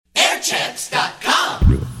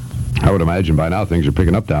KMOXHits.com. I would imagine by now things are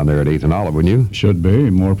picking up down there at 8th and Olive, wouldn't you? Should be.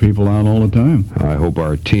 More people out all the time. I hope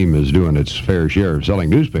our team is doing its fair share of selling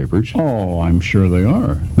newspapers. Oh, I'm sure they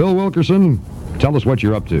are. Bill Wilkerson, tell us what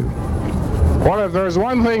you're up to. Well, if there's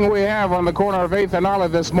one thing we have on the corner of 8th and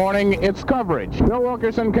Olive this morning, it's coverage. Bill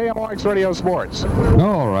Wilkerson, KMOX Radio Sports.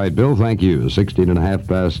 All right, Bill, thank you.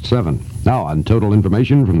 7:16. Now, on total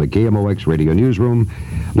information from the KMOX Radio Newsroom,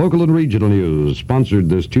 local and regional news, sponsored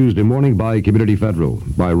this Tuesday morning by Community Federal,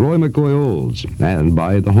 by Roy McCoy Olds, and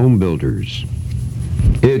by the Home Builders.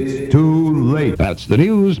 It's too late. That's the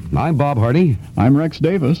news. I'm Bob Hardy. I'm Rex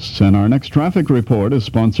Davis, and our next traffic report is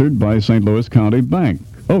sponsored by St. Louis County Bank.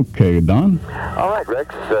 Okay, Don. All right,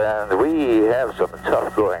 Rex, and we have some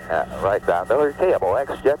stuff going right down there.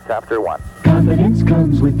 KMOX Jet Copter 1. Confidence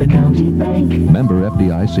comes with the county bank. Member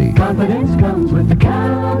FDIC. Confidence comes with the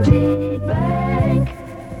county bank.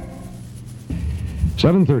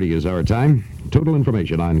 7:30 is our time. Total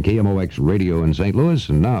information on KMOX Radio in St. Louis.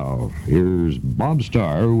 And now, here's Bob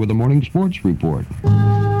Starr with the morning sports report.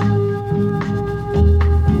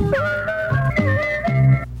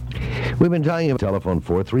 We've been telling you, telephone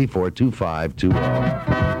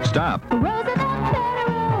 434-2520. Stop.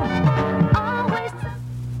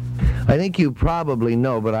 I think you probably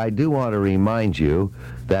know, but I do want to remind you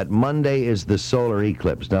that Monday is the solar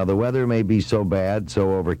eclipse. Now, the weather may be so bad,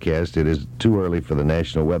 so overcast, it is too early for the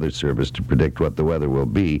National Weather Service to predict what the weather will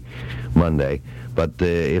be Monday. But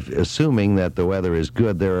assuming that the weather is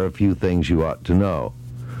good, there are a few things you ought to know.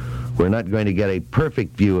 We're not going to get a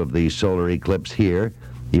perfect view of the solar eclipse here.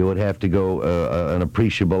 You would have to go an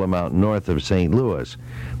appreciable amount north of St. Louis.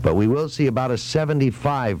 But we will see about a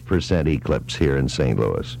 75% eclipse here in St.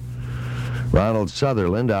 Louis. Ronald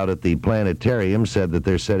Sutherland out at the planetarium said that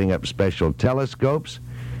they're setting up special telescopes,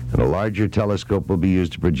 and a larger telescope will be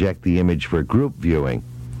used to project the image for group viewing.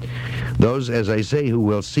 Those, as I say, who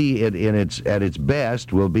will see it at its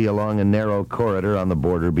best will be along a narrow corridor on the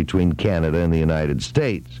border between Canada and the United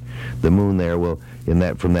States. The moon there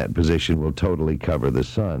from that position will totally cover the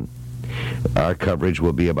sun. Our coverage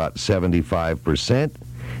will be about 75%,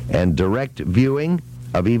 and direct viewing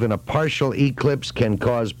of even a partial eclipse can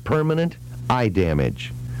cause permanent eye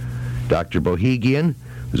damage. Dr. Bohegian,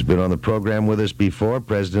 who's been on the program with us before,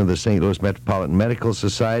 president of the St. Louis Metropolitan Medical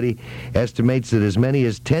Society, estimates that as many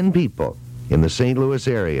as 10 people in the St. Louis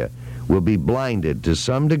area will be blinded to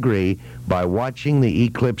some degree by watching the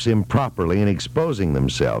eclipse improperly and exposing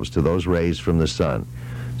themselves to those rays from the sun.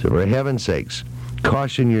 So for heaven's sakes,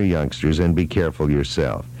 caution your youngsters and be careful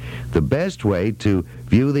yourself. The best way to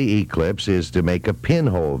view the eclipse is to make a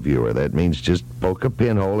pinhole viewer. That means just poke a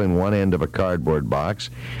pinhole in one end of a cardboard box,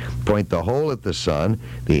 point the hole at the sun,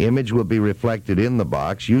 the image will be reflected in the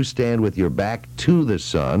box, you stand with your back to the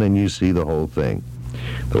sun, and you see the whole thing.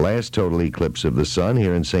 The last total eclipse of the sun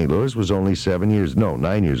here in St. Louis was only 9 years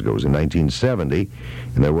ago. It was in 1970,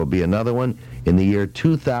 and there will be another one in the year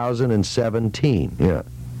 2017. Yeah.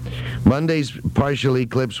 Monday's partial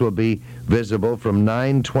eclipse will be visible from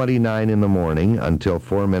 9:29 in the morning until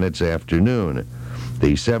 4 minutes after noon.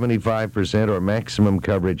 The 75% or maximum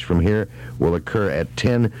coverage from here will occur at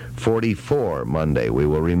 10:44 Monday. We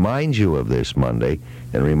will remind you of this Monday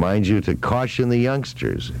and remind you to caution the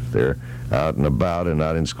youngsters, if they're out and about and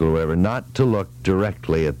not in school or whatever, not to look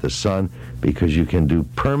directly at the sun because you can do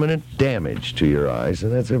permanent damage to your eyes,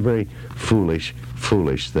 and that's a very foolish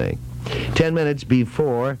thing. 10 minutes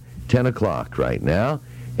before 10 o'clock right now,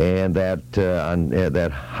 and on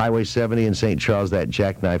that Highway 70 in St. Charles, that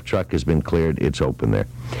jackknife truck has been cleared. It's open there.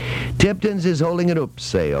 Tipton's is holding an oops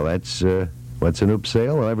sale. That's what's an oops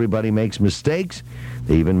sale? Well, everybody makes mistakes.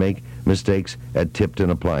 They even make mistakes at Tipton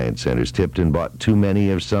Appliance Centers. Tipton bought too many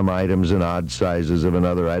of some items and odd sizes of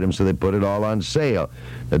another item, so they put it all on sale.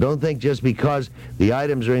 Now, don't think just because the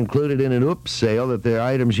items are included in an oops sale that they're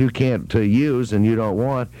items you can't use and you don't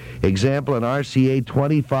want. Example, an RCA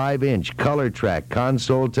 25-inch color track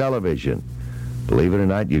console television. Believe it or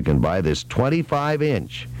not, you can buy this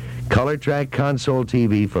 25-inch color track console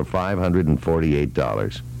TV for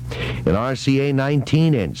 $548. An RCA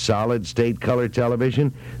 19-inch solid-state color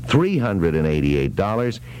television,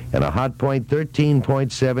 $388, and a Hotpoint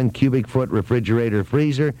 13.7 cubic foot refrigerator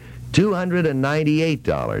freezer,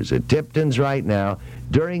 $298 at Tipton's right now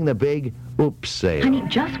during the big oops sale. Honey,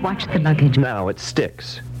 just watch the luggage. Now it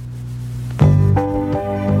sticks.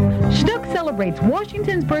 Schnuck celebrates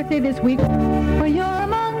Washington's birthday this week where you're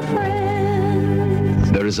among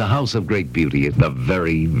friends. There is a house of great beauty at the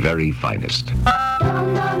very, very finest.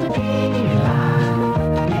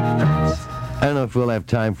 I don't know if we'll have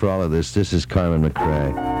time for all of this. This is Carmen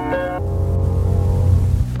McRae.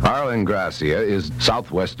 in Gracia is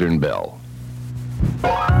Southwestern Bell.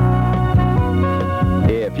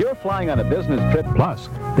 If you're flying on a business trip, Plus,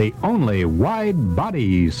 the only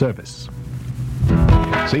wide-body service.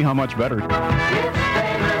 See how much better. Coming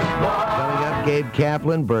up, Gabe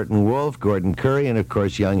Kaplan, Burton Wolf, Gordon Curry, and, of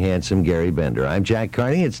course, young, handsome Gary Bender. I'm Jack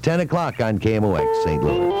Carney. It's 10 o'clock on KMOX, St.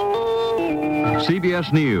 Louis.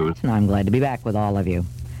 CBS News. And I'm glad to be back with all of you.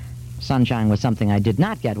 Sunshine was something I did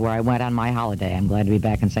not get where I went on my holiday. I'm glad to be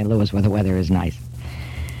back in St. Louis where the weather is nice.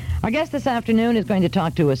 Our guest this afternoon is going to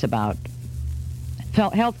talk to us about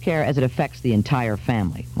health care as it affects the entire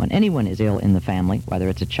family. When anyone is ill in the family, whether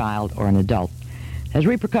it's a child or an adult, it has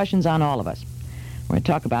repercussions on all of us. We're going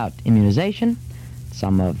to talk about immunization,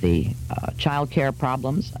 some of the child care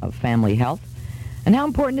problems of family health, and how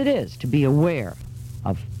important it is to be aware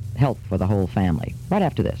of health for the whole family. Right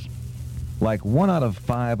after this. Like 1 out of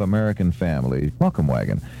 5 American families, Welcome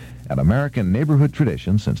Wagon, an American neighborhood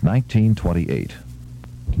tradition since 1928.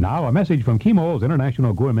 Now, a message from Kemo's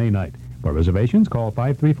International Gourmet Night. For reservations, call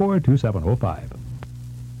 534-2705.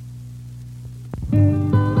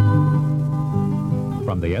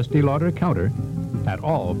 From the Estee Lauder counter at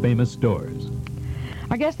all famous stores.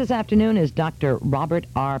 Our guest this afternoon is Dr. Robert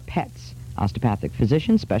R. Petz, osteopathic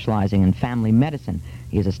physician specializing in family medicine.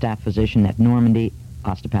 He is a staff physician at Normandy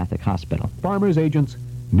Osteopathic Hospital. Farmers agents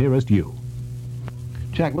nearest you.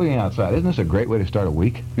 Jack, looking outside, isn't this a great way to start a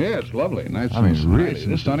week? Yeah, it's lovely. Nice really,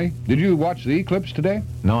 and sunny. Did you watch the eclipse today?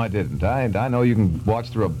 No, I didn't. I know you can watch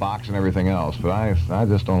through a box and everything else, but I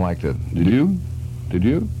just don't like to. Did you? Did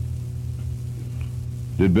you?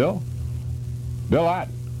 Did Bill? Bill Ott?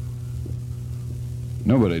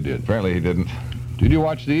 Nobody did. Apparently he didn't. Did you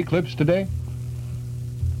watch the eclipse today?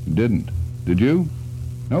 Didn't. Did you?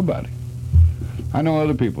 Nobody. I know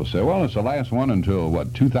other people say, well, it's the last one until,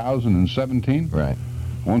 what, 2017? Right.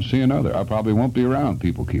 Won't see another. I probably won't be around,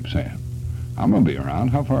 people keep saying. I'm going to be around.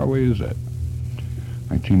 How far away is that?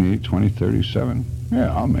 1988, 2037?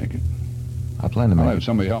 Yeah, I'll make it. I plan to make I'll have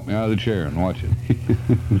somebody help me out of the chair and watch it.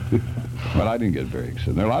 But I didn't get very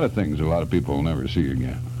excited. There are a lot of things a lot of people will never see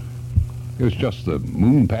again. It's just the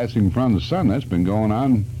moon passing in front of the sun. That's been going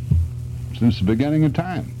on since the beginning of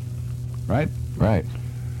time. Right? Right.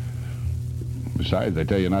 Besides, they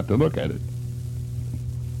tell you not to look at it.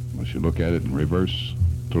 Unless you look at it in reverse,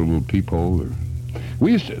 through a little peephole.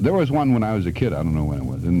 There was one when I was a kid, I don't know when it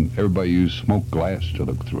was, and everybody used smoked glass to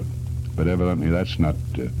look through it. But evidently that's not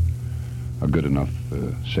a good enough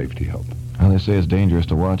safety help. Well, they say it's dangerous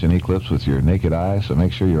to watch an eclipse with your naked eye, so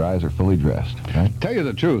make sure your eyes are fully dressed, right? Tell you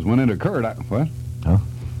the truth, when it occurred, what? Huh?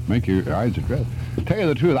 Make your eyes dressed. Tell you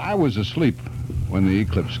the truth, I was asleep when the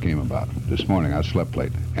eclipse came about. This morning I slept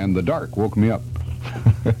late, and the dark woke me up.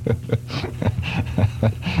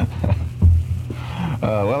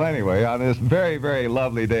 Well, anyway, on this very, very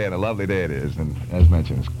lovely day, and a lovely day it is, and as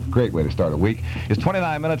mentioned, it's a great way to start a week. It's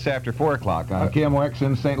 29 minutes after 4 o'clock on KMOX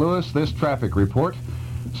in St. Louis. This traffic report,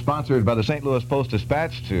 sponsored by the St. Louis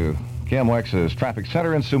Post-Dispatch to KMOX's Traffic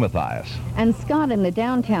Center in Sumathias. And Scott in the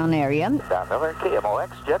downtown area. Down number KMOX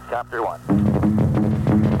Jetcopter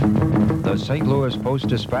 1. The St. Louis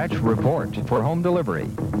Post-Dispatch report for home delivery.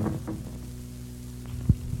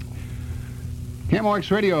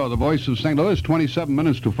 KMOX Radio, the voice of St. Louis, 27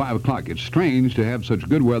 minutes to 5 o'clock. It's strange to have such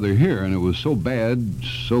good weather here, and it was so bad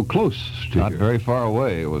so close to Not here. very far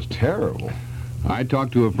away. It was terrible. I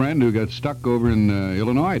talked to a friend who got stuck over in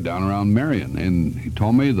Illinois, down around Marion, and he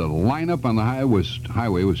told me the lineup on the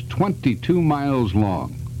highway was 22 miles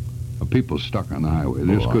long of people stuck on the highway.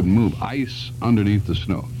 They just couldn't move. Ice underneath the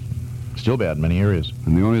snow. Still bad in many areas.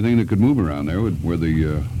 And the only thing that could move around there were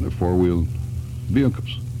the four-wheel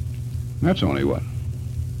vehicles. That's only, what,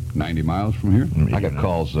 90 miles from here? I got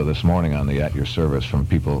calls this morning on the At Your Service from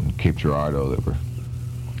people in Cape Girardeau that were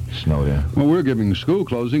snowed in. Well, we're giving school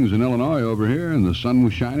closings in Illinois over here, and the sun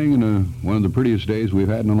was shining in one of the prettiest days we've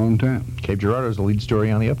had in a long time. Cape Girardeau is the lead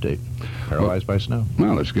story on the update. Paralyzed by snow.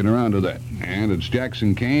 Well, let's get around to that. And it's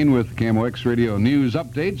Jackson Kane with KMOX Radio News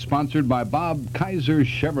Update, sponsored by Bob Kaiser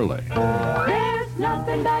Chevrolet. There's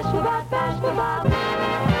nothing bashful about Bob.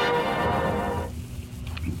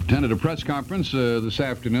 Attended a press conference this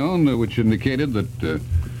afternoon, which indicated that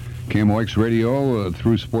KMOX Radio,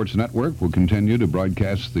 through Sports Network, will continue to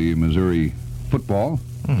broadcast the Missouri football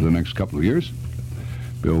for the next couple of years.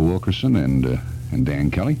 Bill Wilkerson and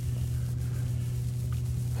Dan Kelly.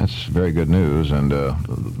 That's very good news, and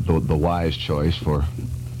the wise choice for...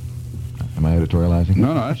 Am I editorializing?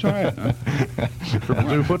 No, that's all right. For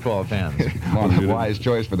Mizzou football fans. Wise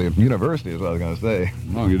choice for the university is what I was going to say.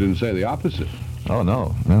 No, you didn't say the opposite. Oh,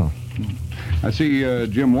 no. I see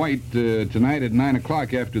Jim White tonight at 9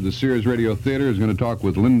 o'clock after the Sears Radio Theater is going to talk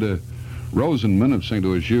with Linda Rosenman of St.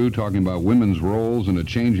 Louis U, talking about women's roles in a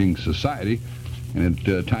changing society. And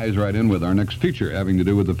it ties right in with our next feature, having to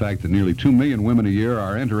do with the fact that nearly 2 million women a year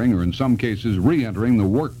are entering, or in some cases, re-entering the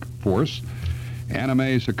workforce. Anna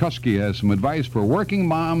Mae Sikorsky has some advice for working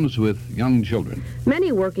moms with young children.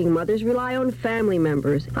 Many working mothers rely on family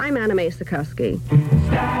members. I'm Anna Mae Sikorsky.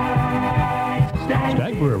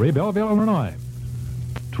 Stag Brewery, Belleville, Illinois.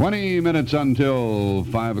 20 minutes until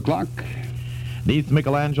 5 o'clock. Neath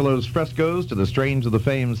Michelangelo's frescoes to the strains of the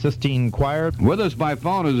famed Sistine Choir. With us by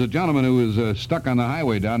phone is a gentleman who was stuck on the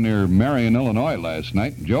highway down near Marion, Illinois last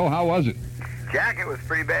night. Joe, how was it? Jack, it was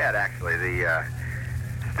pretty bad, actually. The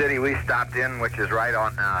city we stopped in, which is right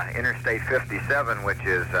on Interstate 57, which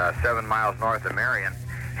is 7 miles north of Marion,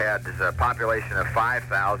 had a population of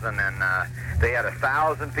 5,000, and they had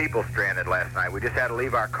 1,000 people stranded last night. We just had to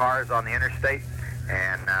leave our cars on the interstate,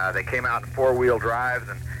 and they came out in four-wheel drives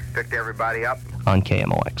and picked everybody up. On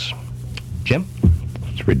KMOX. Jim?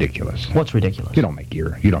 It's ridiculous. What's ridiculous? You don't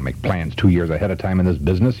make plans 2 years ahead of time in this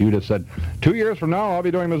business. You just said, 2 years from now, I'll be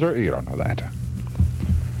doing Missouri. You don't know that.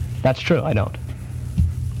 That's true, I don't.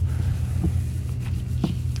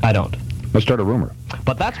 Let's start a rumor.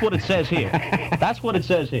 But that's what it says here. That's what it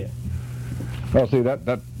says here. Well, see,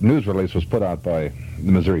 that news release was put out by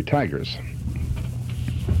the Missouri Tigers.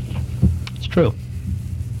 It's true.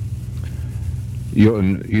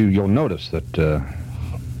 You'll notice that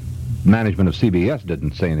management of CBS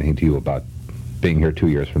didn't say anything to you about being here 2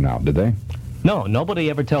 years from now, did they? No, nobody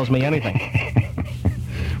ever tells me anything.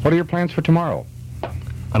 What are your plans for tomorrow?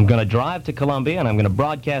 I'm going to drive to Columbia, and I'm going to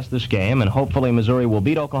broadcast this game, and hopefully Missouri will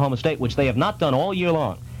beat Oklahoma State, which they have not done all year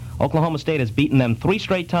long. Oklahoma State has beaten them 3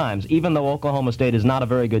 straight times, even though Oklahoma State is not a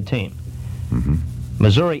very good team. Mm-hmm.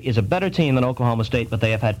 Missouri is a better team than Oklahoma State, but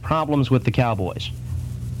they have had problems with the Cowboys.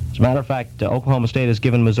 As a matter of fact, Oklahoma State has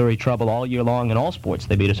given Missouri trouble all year long in all sports.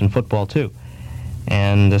 They beat us in football, too.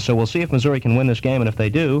 And so we'll see if Missouri can win this game, and if they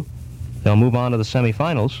do, they'll move on to the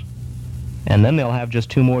semifinals, and then they'll have just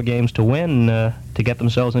 2 more games to win to get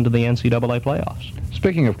themselves into the NCAA playoffs.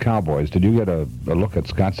 Speaking of Cowboys, did you get a look at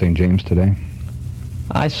Scott St. James today?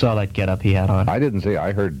 I saw that get-up he had on. I didn't see.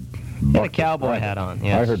 I heard Buck. He had a cowboy hat on,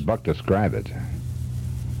 yes. I heard Buck describe it.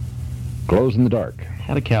 Glows in the dark.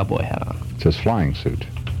 Had a cowboy hat on. It's his flying suit.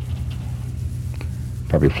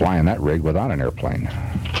 Probably flying that rig without an airplane.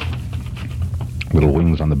 Little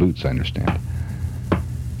wings on the boots, I understand.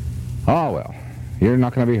 Oh, well. You're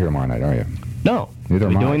not going to be here tomorrow night, are you? No. Neither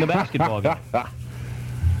am I. We're doing the basketball game.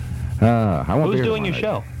 I won't be Who's here doing your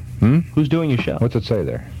tomorrow show? night. Who's doing your show? What's it say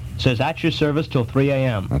there? It says, at your service till 3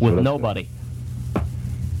 a.m. with nobody.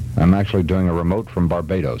 I'm actually doing a remote from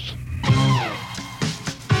Barbados.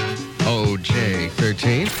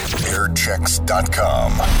 OJ13.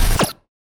 Airchecks.com.